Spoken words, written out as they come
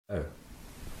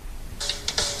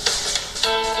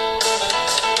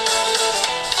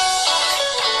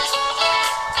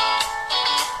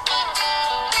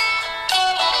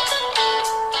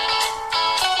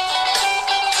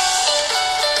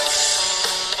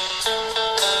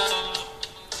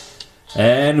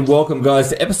And welcome, guys,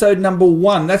 to episode number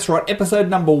 1. That's right, episode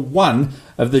number 1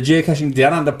 of the Geocaching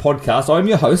Downunder podcast. I'm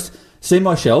your host,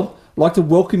 Seemyshell. I'd like to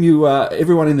welcome you,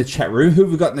 everyone in the chat room. Who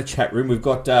have we got in the chat room? We've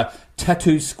got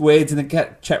Tattoo Squares in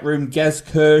the chat room, Gaz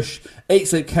Kirsch,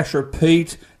 Eats It Cash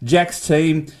Repeat, Jack's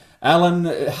team, Alan,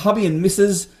 Hubby and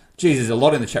Mrs. Geez, there's a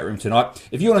lot in the chat room tonight.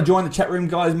 If you want to join the chat room,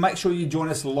 guys, make sure you join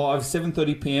us live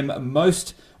 7:30 p.m.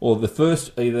 the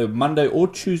first either Monday or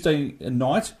Tuesday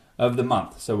night of the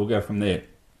month. So we'll go from there.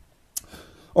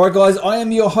 All right, guys, I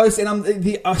am your host, and I'm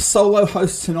the solo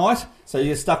host tonight. So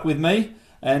you're stuck with me,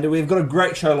 and we've got a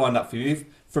great show lined up for you.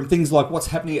 From things like what's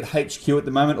happening at HQ at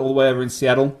the moment, all the way over in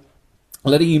Seattle,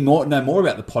 letting you know more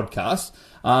about the podcast.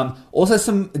 Also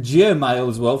some GeoMail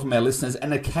as well from our listeners,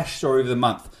 and a cache story of the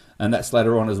month, and that's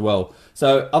later on as well.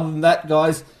 So other than that,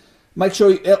 guys, make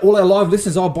sure all our live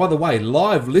listeners. Oh, by the way,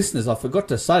 live listeners, I forgot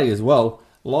to say as well.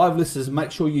 Live listeners, make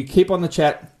sure you keep on the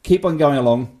chat, keep on going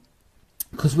along,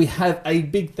 because we have a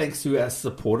big thanks to our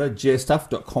supporter,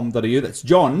 geostuff.com.au. That's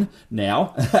John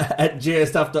now at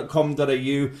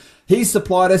geostuff.com.au. He's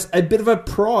supplied us a bit of a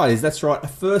prize. That's right, a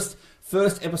first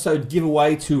episode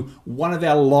giveaway to one of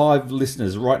our live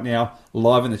listeners right now,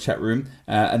 live in the chat room,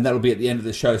 and that'll be at the end of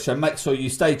the show. So make sure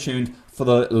you stay tuned for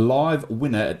the live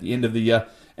winner at the end of the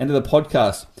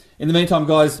podcast. In the meantime,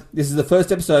 guys, this is the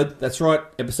first episode. That's right,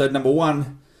 episode number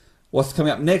 1. What's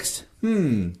coming up next?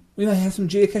 We may have some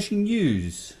geocaching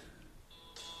news.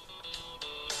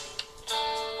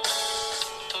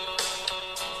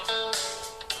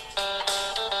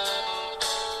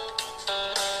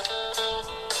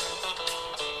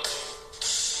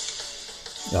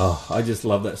 Oh, I just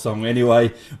love that song.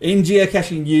 Anyway, in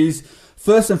geocaching news,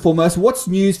 first and foremost, what's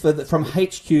news from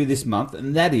HQ this month?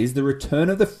 And that is the return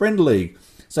of the Friend League.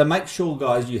 So make sure,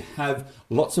 guys, you have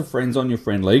lots of friends on your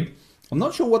Friend League. I'm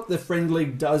not sure what the Friend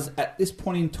League does at this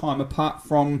point in time, apart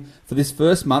from for this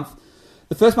first month.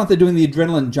 The first month they're doing the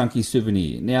Adrenaline Junkie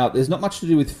souvenir. Now, there's not much to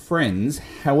do with friends.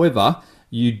 However,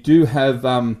 you do have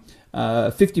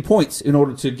 50 points in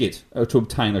order to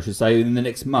obtain, I should say, in the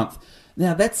next month.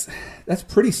 Now, that's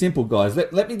pretty simple, guys.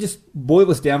 Let me just boil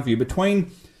this down for you.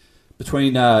 Between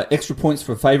extra points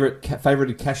for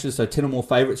favorited caches, so 10 or more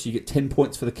favorites, you get 10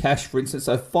 points for the cache, for instance.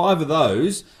 So 5 of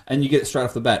those, and you get it straight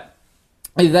off the bat.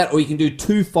 Either that, or you can do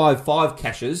 2 5-5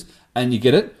 caches, and you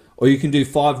get it. Or you can do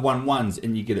 5 1-1s,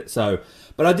 and you get it. So,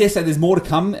 but I dare say there's more to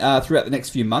come throughout the next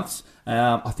few months.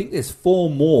 I think there's 4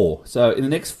 more. So in the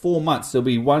next 4 months, there'll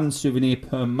be 1 souvenir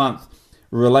per month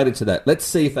related to that. Let's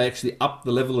see if they actually up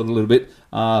the level a little bit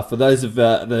for those of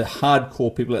the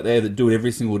hardcore people out there that do it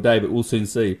every single day, but we'll soon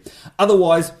see.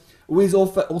 Otherwise, we've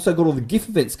also got all the GIF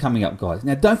events coming up, guys.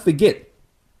 Now, don't forget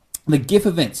the GIF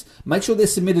events. Make sure they're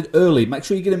submitted early. Make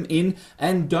sure you get them in,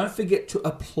 and don't forget to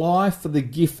apply for the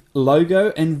GIF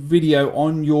logo and video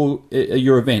on your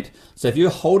event. So if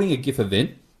you're holding a GIF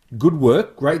event, good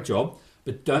work, great job,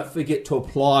 but don't forget to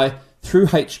apply through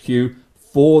HQ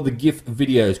for the GIF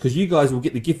videos, because you guys will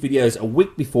get the GIF videos a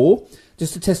week before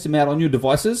just to test them out on your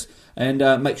devices and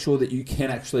make sure that you can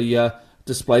actually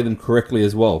display them correctly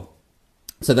as well.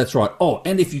 So that's right. Oh,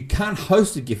 and if you can't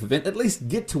host a GIF event, at least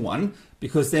get to one,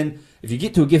 because then if you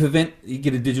get to a GIF event, you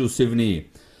get a digital souvenir.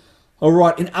 All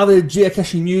right, in other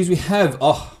geocaching news, we have,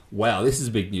 oh, wow, this is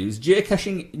big news.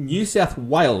 Geocaching New South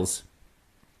Wales.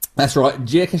 That's right,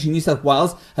 Geocaching New South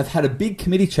Wales have had a big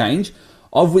committee change,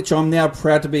 of which I'm now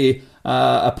proud to be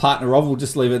a partner of. We'll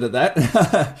just leave it at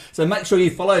that. So make sure you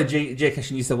follow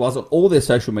Geocaching New South Wales on all their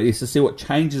social medias to see what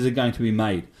changes are going to be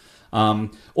made.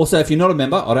 Also, if you're not a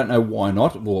member, I don't know why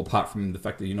not, well, apart from the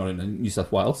fact that you're not in New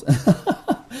South Wales.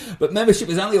 But membership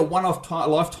is only a one-off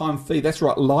lifetime fee. That's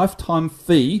right, lifetime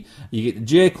fee. You get the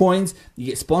Geo coins, you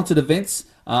get sponsored events,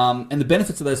 and the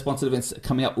benefits of those sponsored events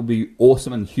coming up will be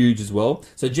awesome and huge as well.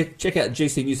 So check out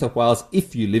GC New South Wales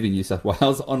if you live in New South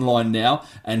Wales online now,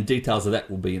 and details of that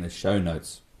will be in the show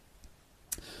notes.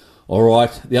 All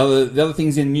right, the other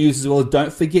things in news as well,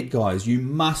 don't forget, guys, you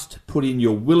must put in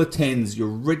your will attends, your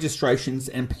registrations,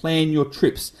 and plan your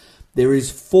trips. There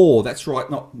is 4, that's right,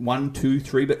 not 1, 2,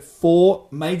 3, but 4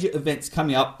 major events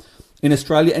coming up in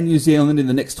Australia and New Zealand in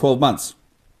the next 12 months.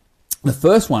 The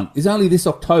first one is only this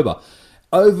October,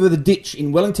 over the ditch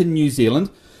in Wellington, New Zealand.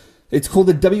 It's called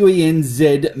the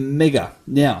WENZ Mega.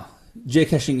 Now,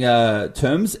 geocaching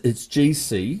terms, it's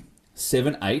GC78NMQ.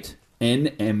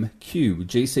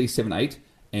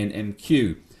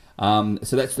 GC78NMQ.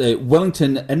 So that's the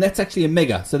Wellington, and that's actually a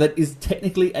mega. So that is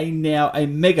technically now a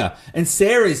mega. And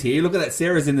Sarah's here. Look at that.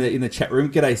 Sarah's in the chat room.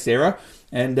 G'day, Sarah.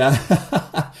 And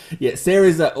yeah,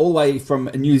 Sarah's all the way from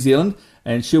New Zealand,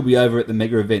 and she'll be over at the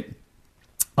mega event.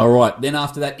 All right. Then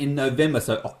after that, in November,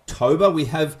 so October, we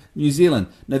have New Zealand.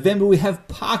 November, we have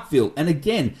Parkville. And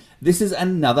again, this is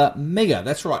another mega.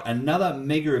 That's right, another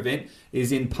mega event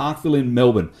is in Parkville in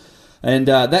Melbourne. And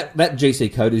that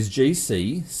GC code is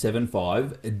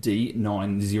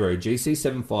GC75D90.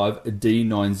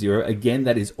 GC75D90. Again,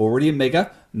 that is already a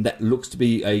mega. And that looks to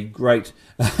be a great...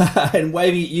 and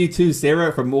waving at you too,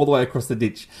 Sarah, from all the way across the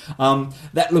ditch.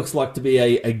 That looks like to be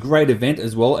a great event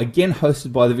as well. Again,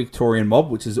 hosted by the Victorian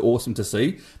Mob, which is awesome to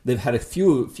see. They've had a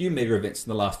few mega events in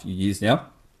the last few years now.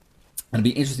 And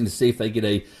it'll be interesting to see if they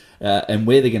get and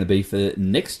where they're going to be for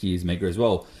next year's mega as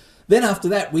well. Then after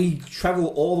that, we travel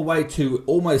all the way to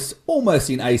almost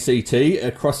in ACT,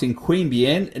 across in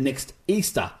Queanbeyan next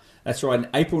Easter. That's right, in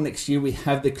April next year, we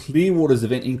have the Clearwaters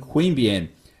event in Queanbeyan,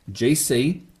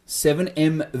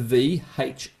 GC7MVHE,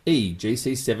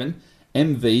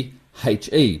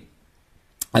 GC7MVHE.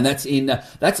 And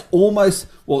that's almost,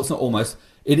 well, it's not almost,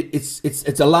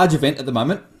 it's a large event at the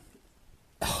moment.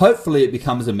 Hopefully it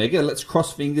becomes a mega. Let's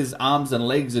cross fingers, arms and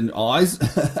legs and eyes,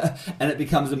 and it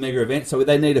becomes a mega event. So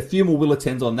they need a few more Will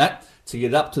Attends on that to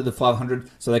get up to the 500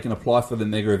 so they can apply for the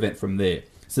mega event from there.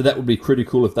 So that would be pretty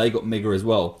cool if they got mega as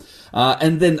well.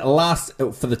 And then last,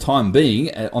 for the time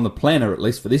being, on the planner at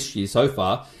least for this year so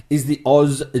far, is the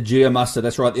Oz Geomuster.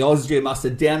 That's right, the Oz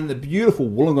Geomuster down in the beautiful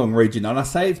Wollongong region. And I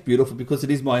say it's beautiful because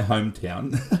it is my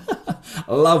hometown.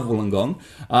 I love Wollongong.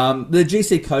 The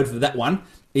GC code for that one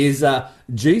is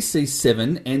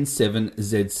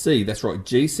GC7N7ZC. That's right,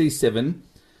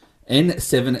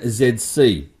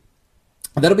 GC7N7ZC.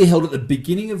 That'll be held at the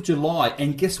beginning of July.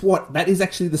 And guess what? That is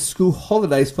actually the school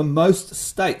holidays for most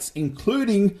states,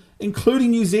 including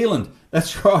New Zealand.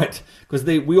 That's right, because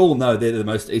we all know they're the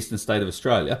most eastern state of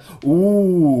Australia.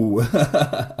 Ooh.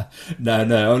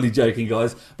 No, only joking,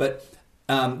 guys. But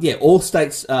all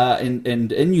states in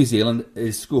New Zealand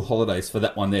is school holidays for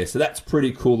that one there. So that's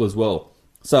pretty cool as well.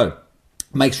 So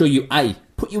make sure you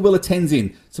put your Will Attends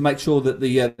in to make sure that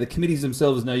the committees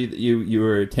themselves know that you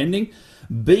are attending.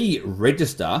 B,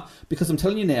 register, because I'm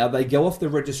telling you now, they go off the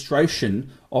registration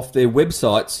off their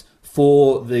websites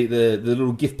for the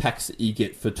little gift packs that you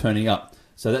get for turning up.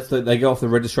 So they go off the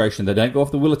registration. They don't go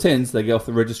off the Will Attends, they go off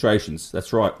the registrations.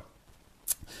 That's right.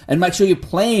 And make sure you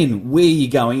plan where you're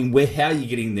going, how you're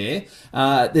getting there.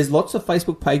 There's lots of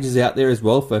Facebook pages out there as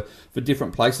well for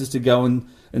different places to go and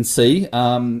see.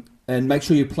 And make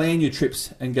sure you plan your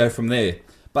trips and go from there.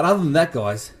 But other than that,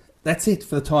 guys, that's it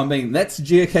for the time being. That's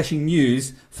geocaching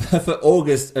news for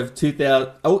August of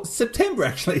September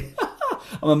actually.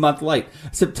 I'm a month late.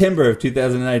 September of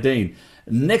 2018.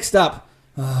 Next up,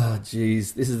 this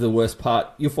is the worst part.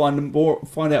 You'll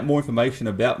find out more information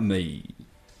about me.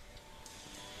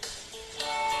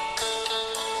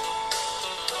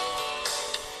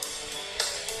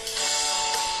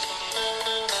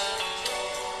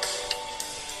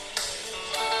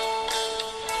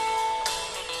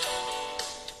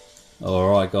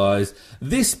 Alright guys,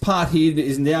 this part here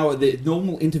is now the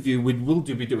normal interview. We will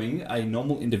be doing a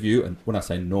normal interview, and when I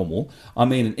say normal, I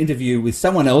mean an interview with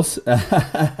someone else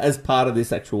as part of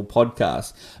this actual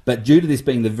podcast. But due to this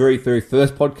being the very, very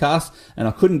first podcast, and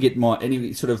I couldn't get my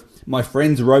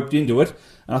friends roped into it,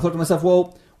 and I thought to myself,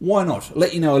 well, why not?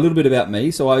 Let you know a little bit about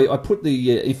me. So I put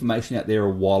the information out there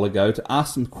a while ago to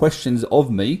ask some questions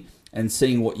of me and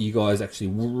seeing what you guys actually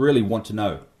really want to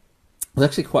know. It was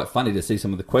actually quite funny to see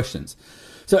some of the questions.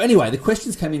 So anyway, the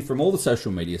questions came in from all the social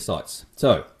media sites.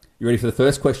 So, you ready for the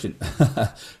first question?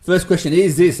 First question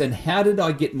is this, and how did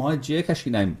I get my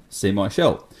geocaching name,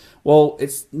 Seemyshell? Well,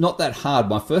 it's not that hard.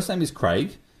 My first name is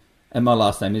Craig, and my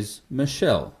last name is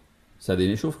Michelle. So the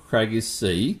initial for Craig is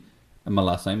C, and my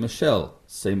last name Michelle,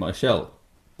 Seemyshell.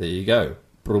 There you go.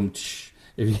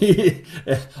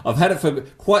 I've had it for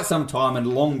quite some time and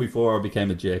long before I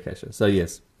became a geocacher. So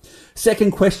yes.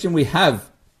 Second question we have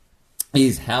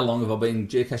is, how long have I been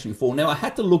geocaching for? Now, I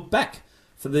had to look back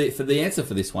for the answer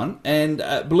for this one, and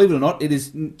believe it or not, it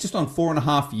is just on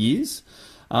 4.5 years.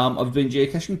 I've been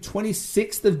geocaching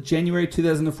 26th of January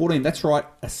 2014. That's right,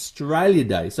 Australia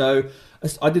Day. So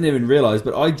I didn't even realise,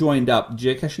 but I joined up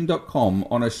geocaching.com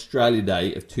on Australia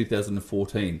Day of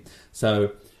 2014.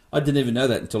 So I didn't even know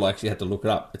that until I actually had to look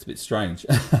it up. It's a bit strange.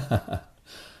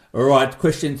 All right,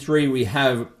 question 3 we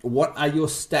have, what are your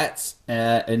stats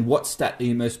and what stat are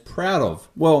you most proud of?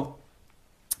 Well,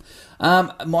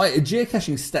 my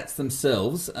geocaching stats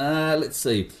themselves, let's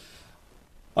see.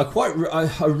 I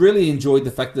really enjoyed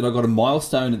the fact that I got a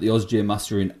milestone at the Oz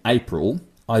Geomuster in April.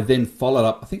 I then followed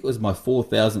up, I think it was my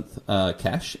 4,000th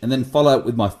cache, and then followed up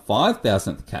with my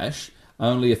 5,000th cache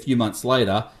only a few months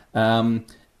later,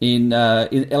 in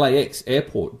LAX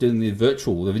airport, doing the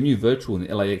new virtual in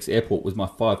LAX airport was my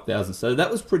 5,000. So that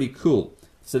was pretty cool.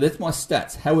 So that's my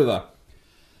stats. However,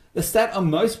 the stat I'm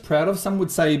most proud of, some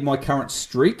would say my current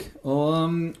streak,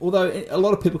 although a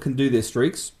lot of people can do their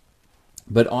streaks,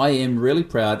 but I am really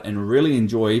proud and really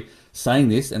enjoy saying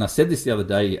this, and I said this the other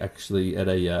day actually at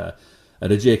a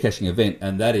geocaching event,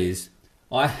 and that is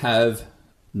I have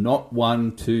not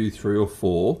 1, 2, 3 or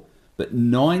 4, but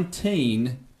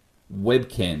 19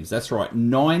 webcams. That's right,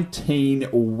 19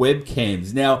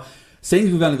 webcams. Now,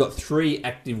 seems we've only got 3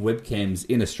 active webcams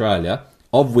in Australia,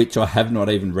 of which I have not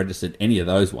even registered any of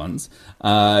those ones.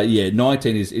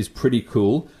 19 is pretty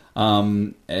cool.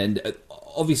 And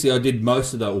obviously I did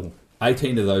most of those,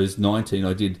 18 of those 19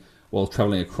 I did while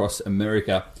traveling across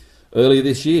America earlier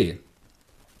this year.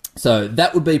 So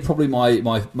that would be probably my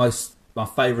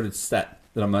favourite stat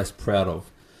that I'm most proud of.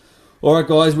 All right,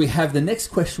 guys, we have the next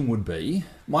question would be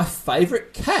my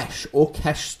favourite cache or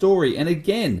cache story. And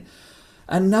again,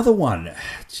 another one.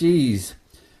 Jeez.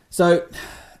 So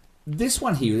this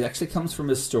one here actually comes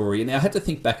from a story. Now, I had to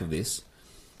think back of this.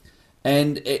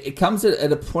 And it comes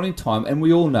at a point in time, and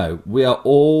we all know we are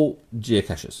all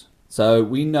geocachers. So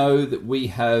we know that we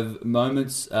have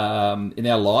moments in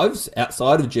our lives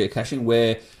outside of geocaching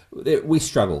where we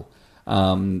struggle.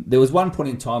 There was one point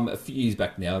in time a few years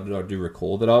back now that I do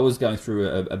recall that I was going through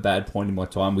a bad point in my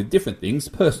time with different things,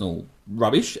 personal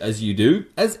rubbish, as you do,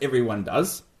 as everyone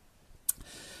does.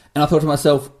 And I thought to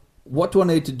myself, what do I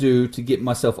need to do to get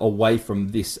myself away from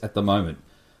this at the moment?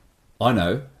 I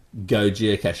know, go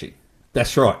geocaching.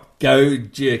 That's right, go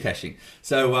geocaching.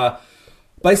 So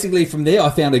basically from there I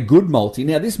found a good multi.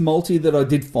 Now this multi that I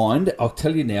did find, I'll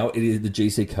tell you now, it is the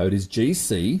GC code is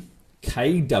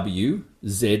GCKWZM.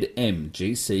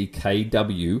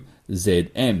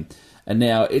 GCKWZM. And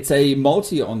now it's a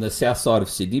multi on the south side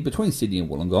of Sydney, between Sydney and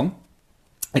Wollongong.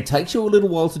 It takes you a little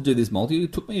while to do this multi.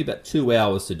 It took me about 2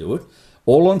 hours to do it,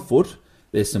 all on foot.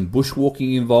 There's some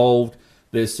bushwalking involved.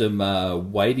 There's some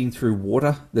wading through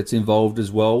water that's involved as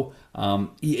well. You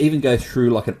even go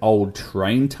through like an old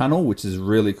train tunnel, which is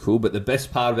really cool. But the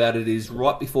best part about it is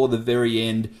right before the very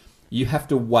end, you have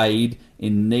to wade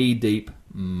in knee-deep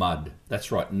mud.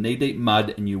 That's right, knee-deep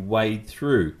mud, and you wade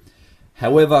through.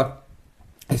 However,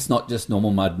 it's not just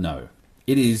normal mud, no.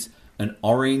 It is an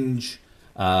orange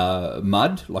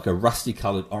mud, like a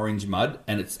rusty-coloured orange mud,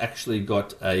 and it's actually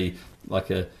got a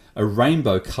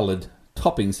rainbow-coloured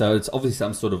topping, so it's obviously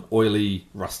some sort of oily,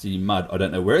 rusty mud. I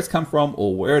don't know where it's come from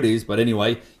or where it is, but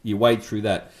anyway, you wade through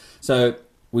that. So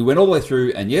we went all the way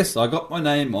through, and yes, I got my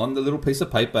name on the little piece of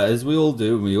paper, as we all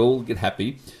do, and we all get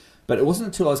happy. But it wasn't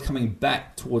until I was coming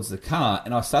back towards the car,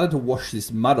 and I started to wash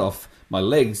this mud off my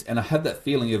legs, and I had that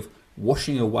feeling of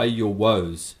washing away your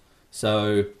woes.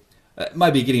 So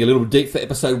maybe getting a little deep for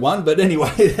episode 1, but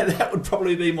anyway, that would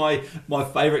probably be my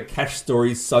favourite cache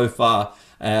stories so far.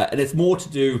 And it's more to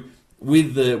do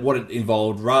with what it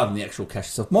involved rather than the actual cache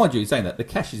itself. Mind you, saying that, the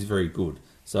cache is very good.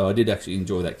 So I did actually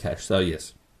enjoy that cache. So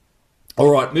yes. All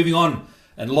right, moving on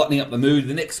and lightening up the mood.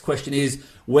 The next question is,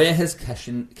 where has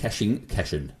caching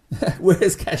where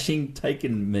has caching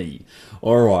taken me?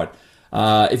 All right.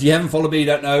 If you haven't followed me, you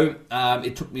don't know,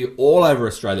 it took me all over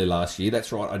Australia last year.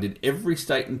 That's right, I did every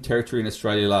state and territory in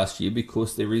Australia last year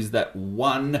because there is that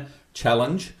one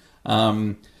challenge.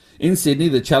 In Sydney,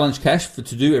 the challenge cache to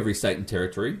do every state and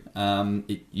territory.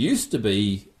 It used to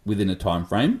be within a time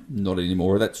frame, not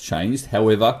anymore. That's changed.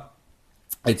 However,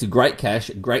 it's a great cache,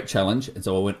 a great challenge, and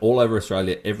so I went all over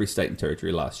Australia, every state and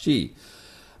territory last year.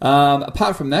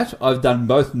 Apart from that, I've done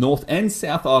both North and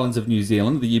South Islands of New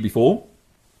Zealand the year before.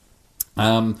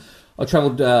 I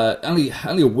travelled only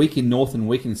a week in North and a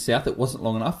week in South. It wasn't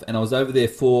long enough, and I was over there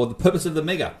for the purpose of the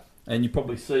Mega. And you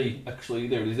probably see, actually,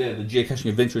 there it is there, the Geocaching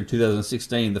Adventure in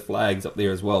 2016, the flags up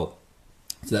there as well.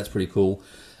 So that's pretty cool.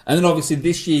 And then obviously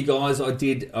this year, guys, I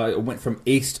went from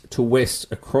east to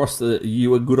west across the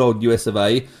good old US of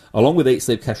A, along with Eat,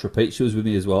 Sleep, Cache, Repeat. She was with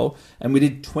me as well. And we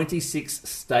did 26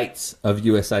 states of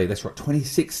USA. That's right,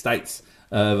 26 states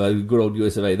of good old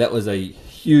US of A. That was a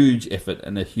huge effort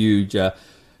and a huge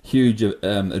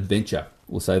adventure,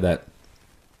 we'll say that.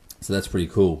 So that's pretty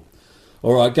cool.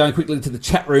 All right, going quickly to the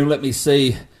chat room, let me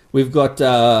see. We've got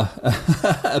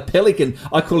a Pelican.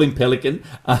 I call him Pelican.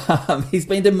 He's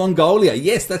been to Mongolia.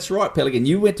 Yes, that's right, Pelican.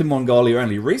 You went to Mongolia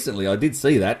only recently. I did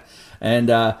see that. And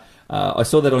I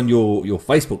saw that on your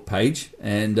Facebook page.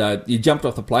 And you jumped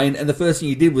off the plane. And the first thing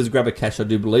you did was grab a cache, I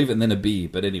do believe, and then a beer.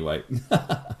 But anyway.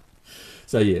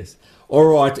 So, yes. All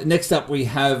right, next up we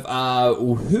have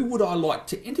who would I like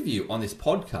to interview on this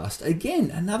podcast?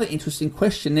 Again, another interesting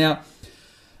question. Now,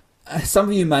 some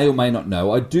of you may or may not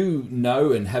know, I do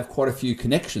know and have quite a few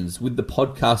connections with the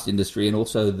podcast industry and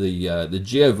also the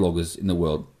geo vloggers in the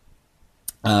world.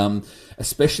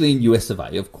 especially in US of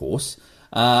A, of course.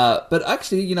 But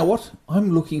actually, you know what?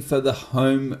 I'm looking for the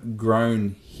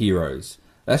homegrown heroes.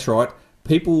 That's right.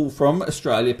 People from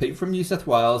Australia, people from New South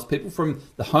Wales, people from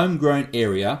the homegrown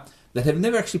area that have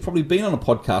never actually probably been on a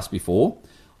podcast before.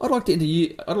 I'd like to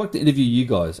interview you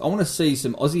guys. I want to see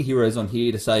some Aussie heroes on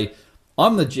here to say,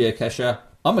 I'm the geocacher,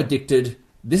 I'm addicted,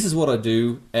 this is what I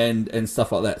do, and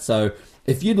stuff like that. So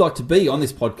if you'd like to be on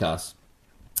this podcast,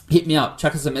 hit me up,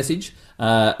 chuck us a message,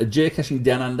 Geocaching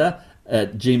Downunder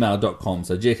at gmail.com.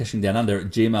 So geocachingdownunder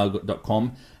at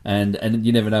gmail.com. And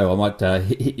you never know, I might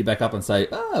hit you back up and say,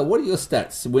 what are your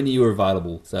stats? When are you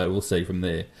available? So we'll see from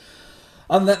there.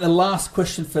 Other than that, the last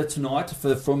question for tonight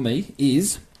from me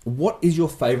is, what is your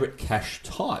favourite cache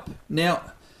type?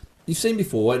 Now, you've seen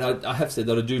before, and I have said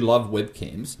that I do love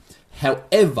webcams.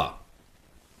 However,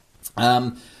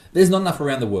 there's not enough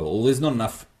around the world. There's not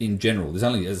enough in general. There's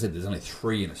only, as I said, there's only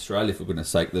 3 in Australia, for goodness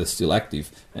sake, that are still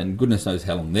active, and goodness knows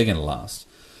how long they're going to last.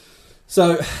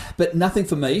 So, but nothing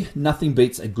for me, nothing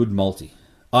beats a good multi.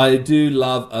 I do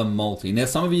love a multi. Now,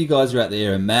 some of you guys are out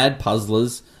there are mad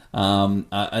puzzlers, and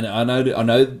I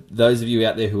know those of you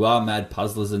out there who are mad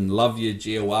puzzlers and love your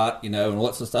geo art, and all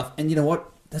that sort of stuff. And you know what?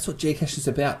 That's what geocaching is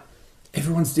about.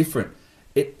 Everyone's different.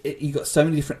 You got so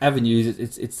many different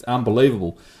avenues. It's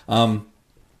unbelievable. And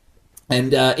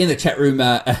in the chat room,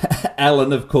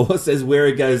 Alan, of course, says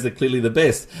Wherigos are clearly the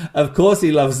best. Of course,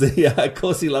 he loves the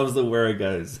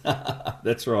Wherigos.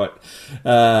 That's right.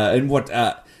 And what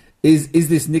is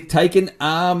this Nick taken?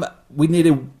 We need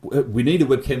a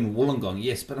webcam in Wollongong,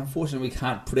 yes, but unfortunately, we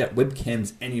can't put out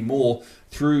webcams anymore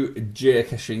through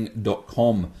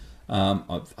geocaching.com.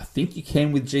 I think you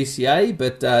can with GCA,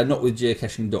 but not with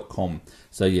geocaching.com.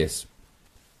 So yes.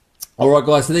 All right,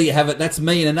 guys, so there you have it. That's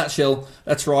me in a nutshell.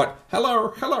 That's right.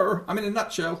 Hello. I'm in a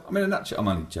nutshell. I'm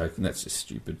only joking. That's just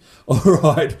stupid. All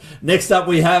right. Next up,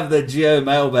 we have the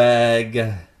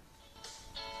GeoMailbag.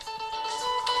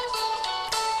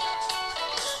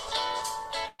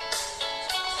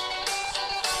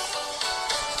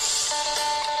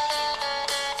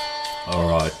 All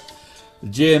right. The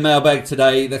GeoMailbag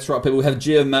today. That's right, people. We have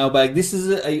GeoMailbag. This is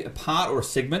a part or a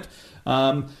segment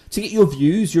to get your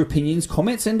views, your opinions,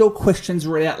 comments, and or questions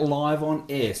read out live on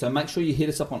air. So make sure you hit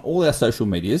us up on all our social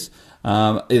medias,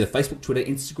 either Facebook, Twitter,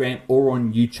 Instagram, or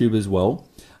on YouTube as well.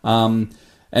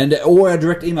 Or our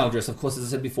direct email address, of course, as I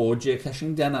said before,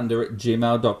 geocachingdownunder at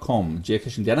gmail.com.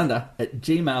 Geocachingdownunder at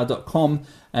gmail.com.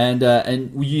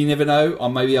 And you never know, I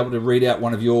may be able to read out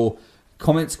one of your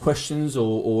comments, questions,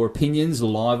 or opinions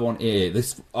live on air.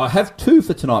 I have 2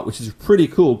 for tonight, which is pretty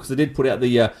cool because I did put out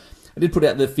the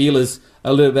feelers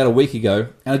about a week ago,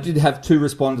 and I did have 2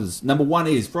 responders. Number 1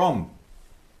 is from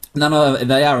none other,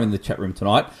 and they are in the chat room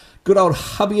tonight. Good old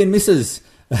hubby and missus.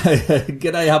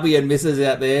 G'day, hubby and missus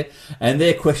out there. And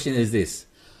their question is this: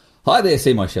 Hi there,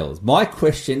 Seemyshells. My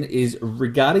question is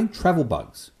regarding travel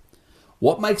bugs.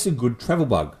 What makes a good travel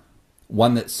bug?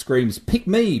 One that screams, pick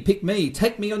me,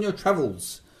 take me on your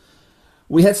travels.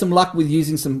 We had some luck with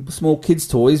using some small kids'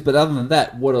 toys, but other than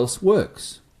that, what else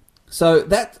works? So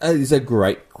that is a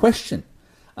great question.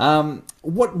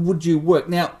 What would you work?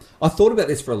 Now, I thought about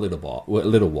this for a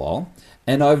little while,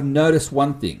 and I've noticed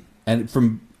one thing, and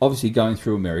from obviously going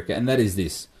through America, and that is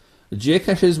this. The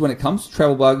geocachers, when it comes to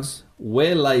travel bugs,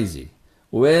 we're lazy.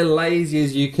 We're lazy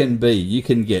as you can be, you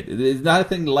can get. There's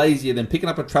nothing lazier than picking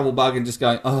up a travel bug and just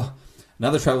going,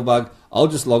 another travel bug, I'll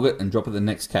just log it and drop it in the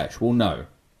next cache. Well, no,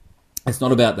 it's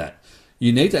not about that.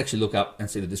 You need to actually look up and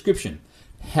see the description.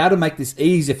 How to make this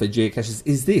easier for geocachers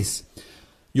is this.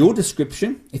 Your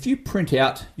description, if you print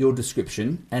out your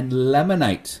description and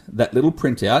laminate that little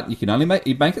printout,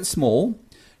 you make it small,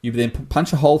 you then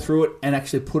punch a hole through it and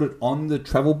actually put it on the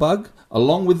travel bug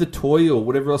along with the toy or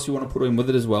whatever else you want to put in with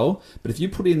it as well. But if you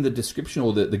put in the description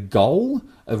or the goal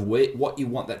of what you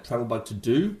want that travel bug to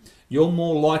do, you're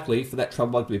more likely for that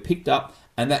travel bug to be picked up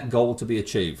and that goal to be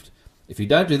achieved. If you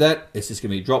don't do that, it's just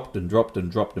going to be dropped and dropped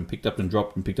and dropped and picked up and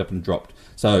dropped and picked up and dropped.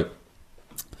 So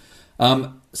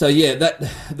yeah,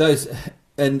 those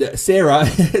and Sarah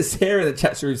in the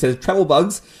chat room says travel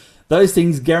bugs. Those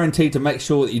things guaranteed to make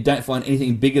sure that you don't find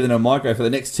anything bigger than a micro for the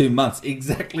next 2 months.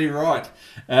 Exactly right.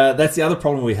 That's the other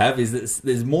problem we have is that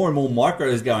there's more and more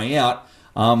micros going out.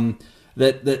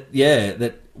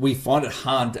 That we find it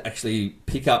hard to actually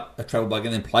pick up a travel bug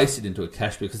and then place it into a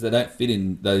cache because they don't fit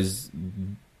in those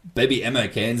baby ammo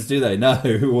cans, do they? No,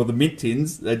 or the mint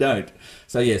tins, they don't.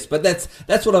 So yes, but that's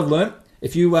what I've learned.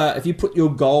 If you put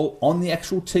your goal on the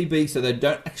actual TB, so they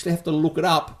don't actually have to look it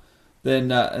up,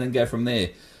 then and then go from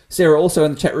there. Sarah also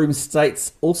in the chat room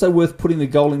states, also worth putting the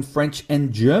goal in French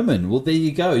and German. Well, there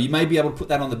you go. You may be able to put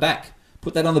that on the back.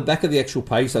 Put that on the back of the actual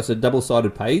page, so it's a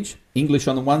double-sided page, English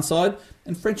on the one side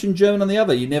and French and German on the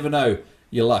other. You never know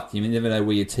your luck. You never know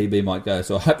where your TB might go.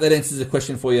 So I hope that answers the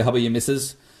question for you, hubby, your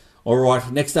missus. All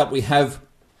right, next up we have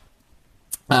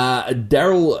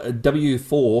Daryl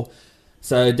W4.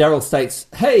 So Daryl states,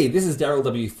 hey, this is Daryl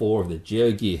W4 of the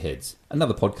Geo Gearheads,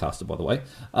 another podcaster, by the way.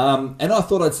 And I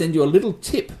thought I'd send you a little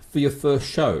tip for your first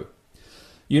show.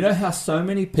 You know how so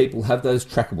many people have those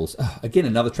trackables. Oh, again,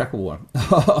 another trackable one.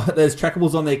 Those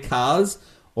trackables on their cars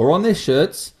or on their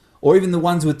shirts or even the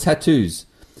ones with tattoos.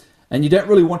 And you don't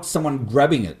really want someone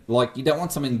grabbing it. Like, you don't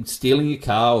want someone stealing your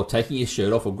car or taking your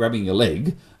shirt off or grabbing your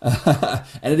leg.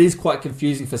 And it is quite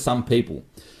confusing for some people.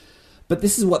 But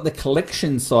this is what the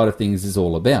collection side of things is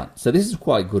all about. So this is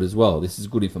quite good as well. This is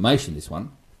good information, this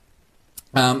one.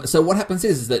 So what happens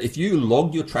is that if you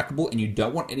log your trackable and you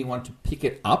don't want anyone to pick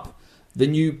it up,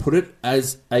 then you put it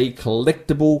as a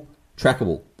collectible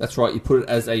trackable. That's right, you put it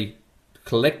as a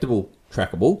collectible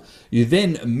trackable. You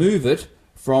then move it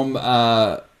from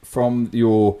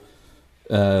your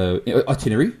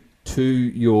itinerary to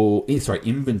your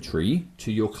inventory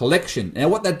to your collection. Now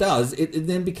what that does, it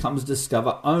then becomes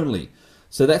discover only.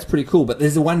 So that's pretty cool. But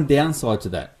there's one downside to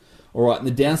that. All right, and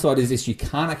the downside is this: you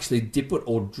can't actually dip it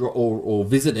or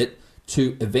visit it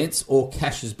to events or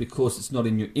caches because it's not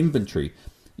in your inventory.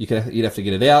 You'd have to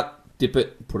get it out, dip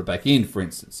it, put it back in, for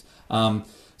instance.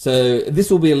 So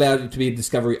this will be allowed to be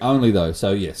discovery only, though.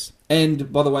 So yes.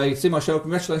 And by the way, Seemyshell,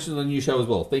 congratulations on the new show as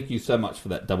well. Thank you so much for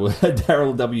that,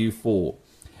 Daryl W4.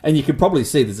 And you can probably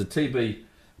see there's a TB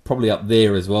probably up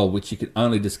there as well, which you can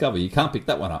only discover. You can't pick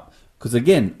that one up because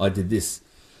again, I did this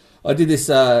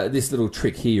little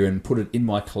trick here and put it in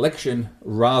my collection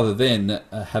rather than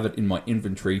have it in my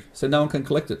inventory, so no one can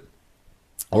collect it.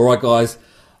 All right, guys.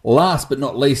 Last but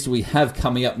not least, we have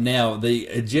coming up now the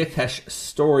geocache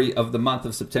story of the month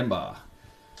of September.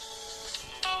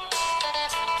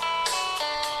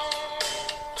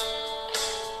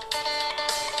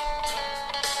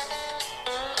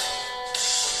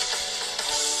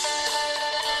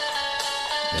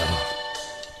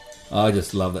 I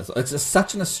just love that song. It's just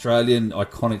such an Australian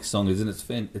iconic song, isn't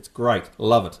it? It's great.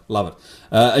 Love it. Love it.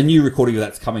 A new recording of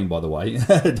that's coming, by the way.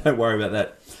 Don't worry about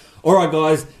that. All right,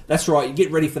 guys. That's right. You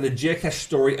get ready for the geocache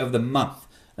story of the month.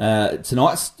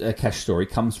 Tonight's cache story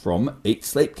comes from Eat,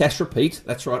 Sleep, Cache, Repeat.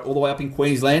 That's right, all the way up in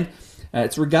Queensland.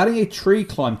 It's regarding a tree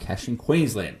climb cache in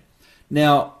Queensland.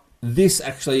 Now, this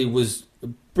actually was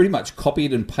pretty much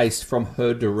copied and pasted from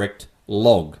her direct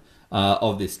log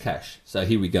of this cache. So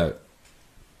here we go.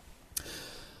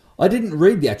 I didn't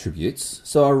read the attributes,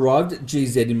 so I arrived at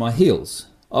GZ in my heels.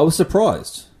 I was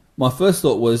surprised. My first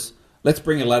thought was, let's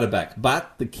bring a ladder back,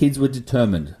 but the kids were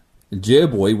determined.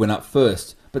 Boy went up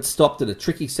first, but stopped at a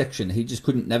tricky section he just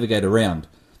couldn't navigate around.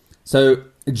 So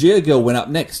Girl went up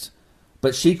next,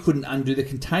 but she couldn't undo the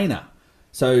container.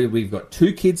 So we've got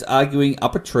two kids arguing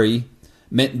up a tree,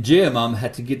 meant Mum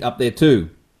had to get up there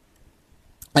too.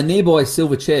 A nearby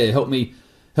silver chair helped me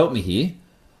here.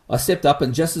 I stepped up,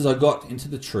 and just as I got into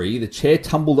the tree, the chair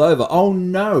tumbled over. Oh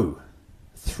no!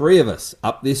 3 of us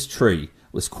up this tree. It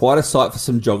was quite a sight for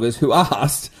some joggers who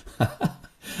asked.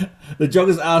 The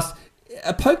joggers asked,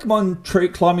 "Are Pokemon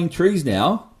climbing trees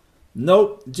now?"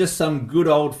 Nope, just some good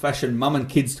old-fashioned mum and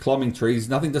kids climbing trees.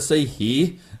 Nothing to see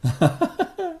here.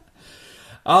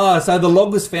 So the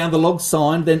log was found, the log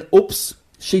signed, then oops,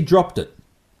 she dropped it.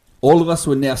 All of us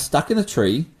were now stuck in a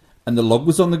tree, and the log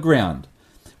was on the ground.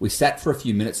 We sat for a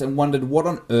few minutes and wondered what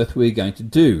on earth we were going to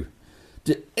do.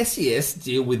 Do SES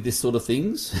deal with this sort of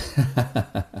things?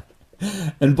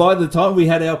 And by the time we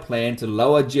had our plan to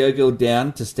lower Girl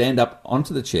down to stand up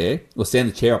onto the chair, or stand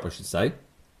the chair up, I should say,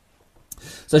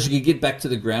 so she could get back to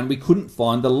the ground, we couldn't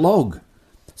find the log.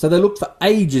 So they looked for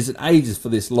ages and ages for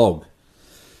this log.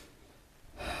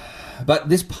 But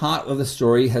this part of the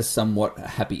story has somewhat a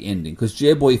happy ending, because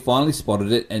Boy finally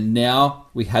spotted it, and now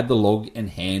we had the log in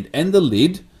hand and the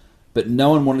lid, but no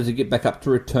one wanted to get back up to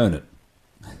return it.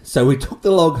 So we took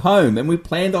the log home, and we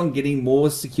planned on getting more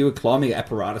secure climbing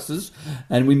apparatuses,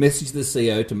 and we messaged the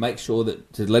CEO to make sure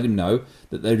to let him know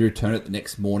that they'd return it the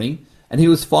next morning, and he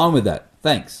was fine with that.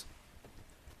 Thanks.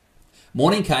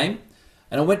 Morning came,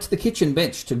 and I went to the kitchen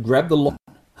bench to grab the log.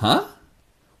 Huh?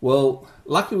 Well,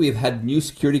 luckily we've had new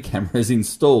security cameras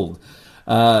installed.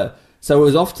 So it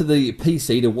was off to the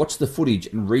PC to watch the footage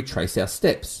and retrace our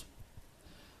steps.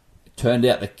 It turned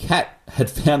out the cat had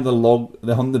found the log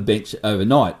on the bench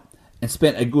overnight and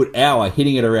spent a good hour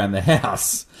hitting it around the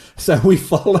house. So we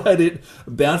followed it,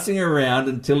 bouncing around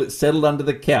until it settled under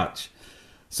the couch.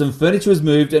 Some furniture was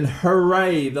moved, and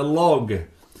hooray, the log.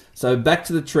 So back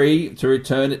to the tree to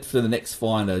return it for the next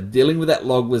finder. Dealing with that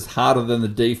log was harder than the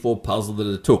D4 puzzle that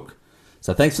it took.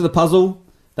 So thanks for the puzzle,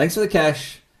 thanks for the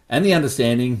cash, and the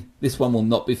understanding. This one will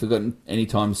not be forgotten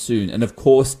anytime soon. And of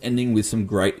course, ending with some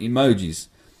great emojis.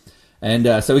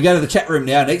 And so we go to the chat room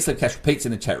now, and Eatslip Cash Repeats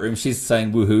in the chat room. She's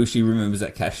saying woohoo, she remembers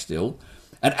that cash still.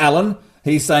 And Alan,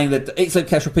 he's saying that Eatslip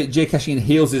Cash Repeat geocaching in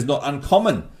heels is not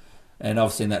uncommon. And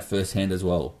I've seen that firsthand as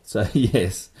well. So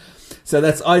yes. So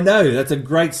that's a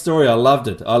great story. I loved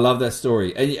it. I love that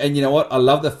story. And you know what? I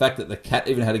love the fact that the cat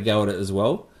even had a go at it as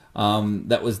well.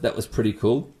 That was pretty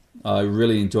cool. I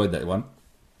really enjoyed that one.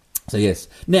 So yes.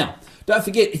 Now, don't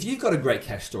forget, if you've got a great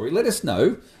cache story, let us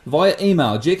know via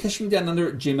email,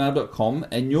 geocachingdownunder@gmail.com,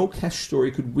 and your cache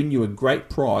story could win you a great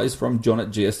prize from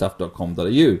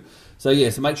john@geostuff.com.au. So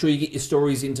yes, make sure you get your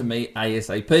stories into me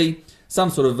ASAP. Some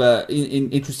sort of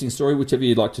interesting story, whichever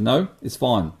you'd like to know, is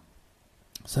fine.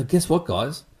 So guess what,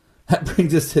 guys? That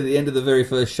brings us to the end of the very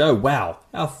first show. Wow,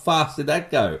 how fast did that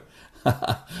go?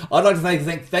 I'd like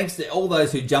to thanks to all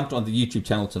those who jumped on the YouTube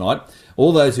channel tonight,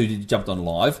 all those who jumped on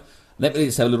live. Let me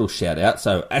just have a little shout out.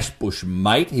 So Ashbush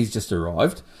Mate, he's just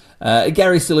arrived.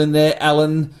 Gary's still in there.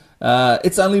 Alan,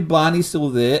 It's Only Barney's still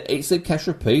there. Eatslip Cash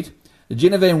Repeat.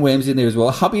 Gina Van Wem's in there as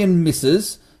well. Hubby and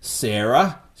Mrs.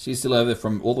 Sarah, she's still over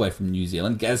all the way from New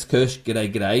Zealand. Gaz Kirsch,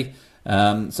 g'day.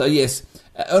 So yes,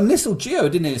 Nestle Geo,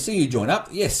 didn't even see you join up.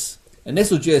 Yes, and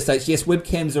Nestle Geo states, yes,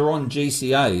 webcams are on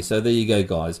GCA. So there you go,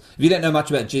 guys. If you don't know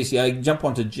much about GCA, jump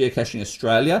onto Geocaching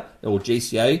Australia or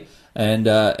GCA and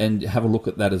have a look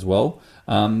at that as well.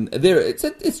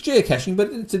 It's geocaching,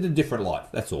 but it's in a different light.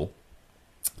 That's all.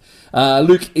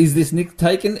 Luke, is this Nick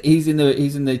taken? He's in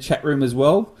the chat room as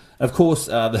well. Of course,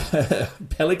 the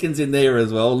Pelican's in there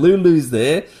as well. Lulu's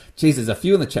there. Jeez, there's a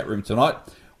few in the chat room tonight.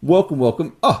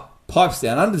 Welcome. Oh, Pipes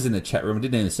Down Under's in the chat room. I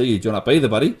didn't even see you join up either,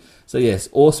 buddy. So yes,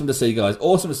 awesome to see you guys.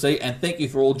 Awesome to see, and thank you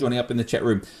for all joining up in the chat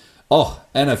room. Oh,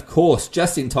 and of course,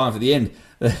 just in time for the end,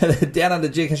 the Down Under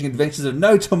Geocaching Adventures of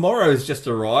No Tomorrow has just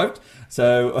arrived.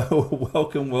 So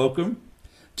welcome.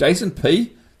 Jason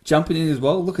P. jumping in as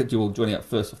well. Look at you all joining up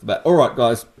first off the bat. All right,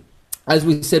 guys. As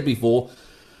we said before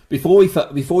we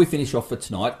finish off for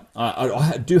tonight,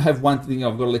 I do have one thing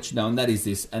I've got to let you know, and that is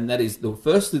this, and that is the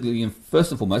first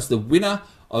and foremost, the winner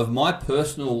of my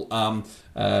personal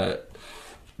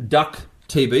Duck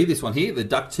TB, this one here, the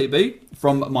Duck TB,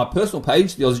 from my personal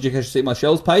page, the Aussie Geocaching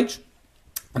Seemyshell page,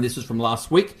 and this was from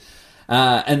last week.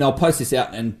 And I'll post this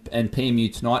out and PM you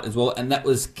tonight as well. And that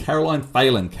was Caroline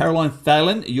Phelan. Caroline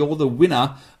Phelan, you're the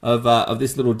winner of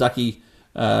this little ducky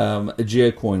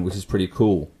geocoin, which is pretty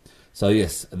cool. So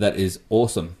yes, that is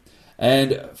awesome.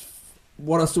 And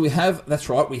what else do we have? That's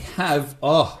right, we have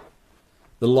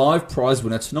the live prize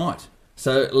winner tonight.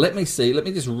 So let me see. Let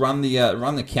me just run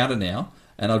the counter now,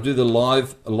 and I'll do the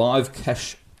live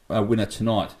cash winner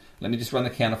tonight. Let me just run the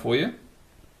counter for you.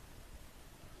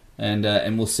 And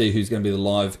we'll see who's going to be the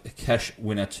live cash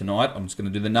winner tonight. I'm just going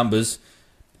to do the numbers.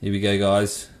 Here we go,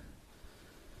 guys.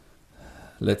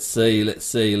 Let's see. The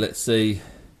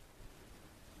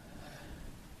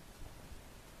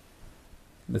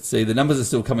numbers are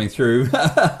still coming through.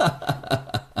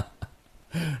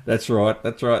 That's right.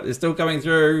 They're still coming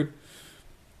through.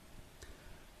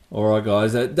 All right,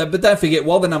 guys. But don't forget,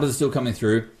 while the numbers are still coming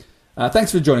through,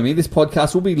 thanks for joining me. This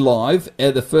podcast will be live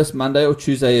the first Monday or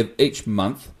Tuesday of each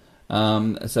month.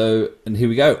 And here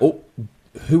we go. Oh,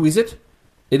 who is it?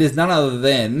 It is none other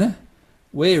than,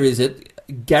 where is it?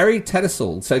 Gary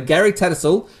Tattersall. So Gary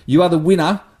Tattersall, you are the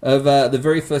winner of the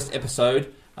very first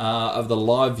episode of the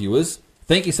live viewers.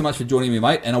 Thank you so much for joining me,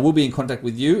 mate. And I will be in contact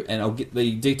with you, and I'll get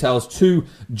the details to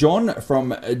John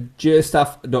from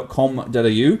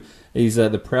geostuff.com.au. He's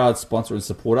the proud sponsor and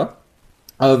supporter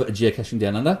of Geocaching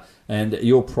Down Under, and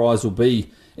your prize will be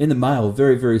in the mail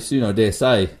very, very soon, I dare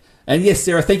say. And yes,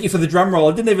 Sarah, thank you for the drum roll.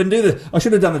 I didn't even do I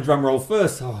should have done the drum roll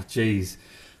first. Oh, jeez.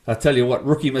 I tell you what,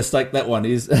 rookie mistake that one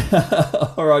is.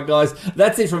 All right, guys,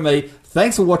 that's it from me.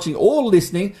 Thanks for watching or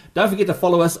listening. Don't forget to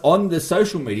follow us on the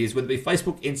social medias, whether it be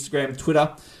Facebook, Instagram,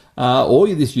 Twitter, or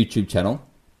this YouTube channel.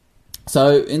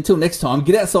 So until next time,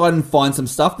 get outside and find some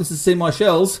stuff. This is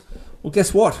Seemyshell. Well,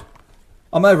 guess what?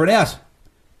 I'm over and out.